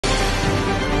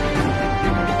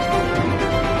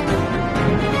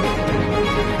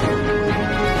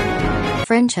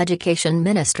French Education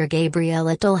Minister Gabriel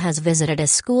Attal has visited a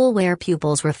school where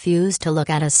pupils refused to look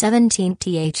at a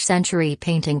 17th century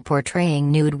painting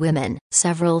portraying nude women.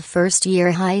 Several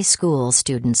first-year high school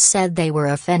students said they were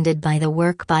offended by the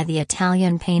work by the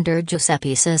Italian painter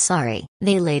Giuseppe Cesari.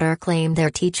 They later claimed their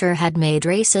teacher had made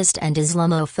racist and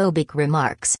Islamophobic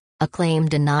remarks, a claim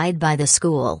denied by the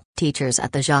school. Teachers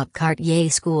at the Jacques-Cartier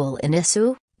school in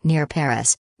Issou, near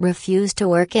Paris, refused to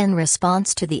work in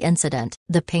response to the incident.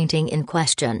 The painting in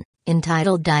question,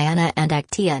 entitled Diana and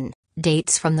Actaeon,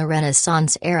 dates from the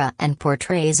Renaissance era and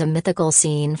portrays a mythical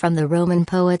scene from the Roman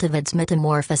poet Ovid's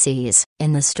Metamorphoses.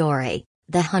 In the story,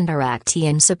 the hunter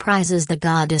Actaeon surprises the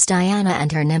goddess Diana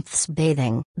and her nymphs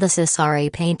bathing. The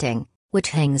Cesari painting, which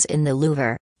hangs in the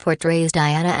Louvre, portrays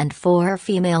Diana and 4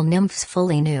 female nymphs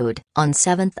fully nude. On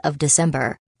 7th of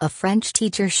December, a French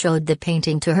teacher showed the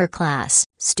painting to her class.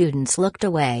 Students looked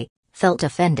away, felt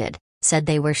offended, said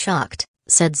they were shocked,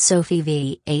 said Sophie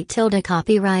V. A.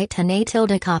 Copyright and A.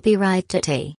 Copyright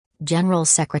Tate, General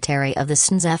Secretary of the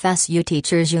SNSFSU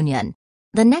Teachers Union.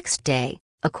 The next day,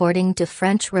 according to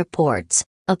French reports,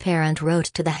 a parent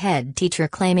wrote to the head teacher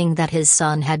claiming that his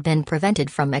son had been prevented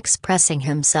from expressing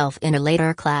himself in a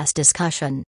later class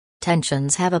discussion.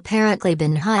 Tensions have apparently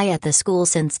been high at the school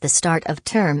since the start of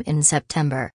term in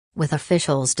September, with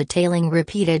officials detailing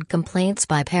repeated complaints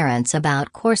by parents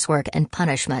about coursework and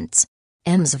punishments.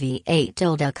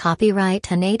 MSV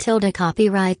copyright and A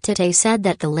copyright Tate said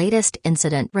that the latest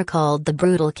incident recalled the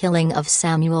brutal killing of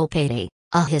Samuel Paty,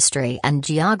 a history and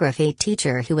geography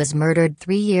teacher who was murdered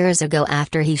 3 years ago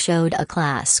after he showed a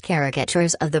class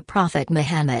caricatures of the Prophet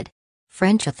Muhammad.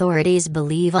 French authorities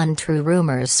believe untrue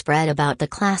rumors spread about the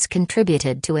class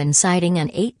contributed to inciting an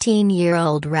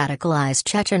 18-year-old radicalized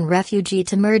Chechen refugee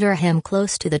to murder him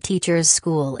close to the teacher's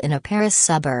school in a Paris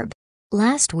suburb.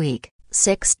 Last week,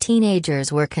 6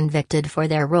 teenagers were convicted for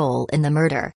their role in the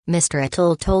murder. Mr.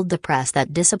 Attal told the press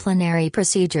that disciplinary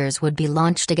procedures would be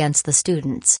launched against the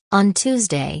students. On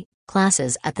Tuesday,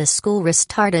 classes at the school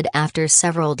restarted after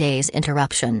several days'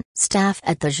 interruption. Staff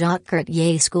at the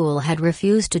Jacques-Cartier school had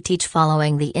refused to teach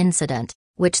following the incident,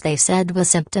 which they said was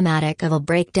symptomatic of a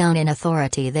breakdown in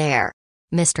authority there.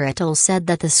 Mr. Attal said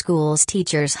that the school's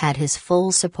teachers had his full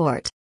support.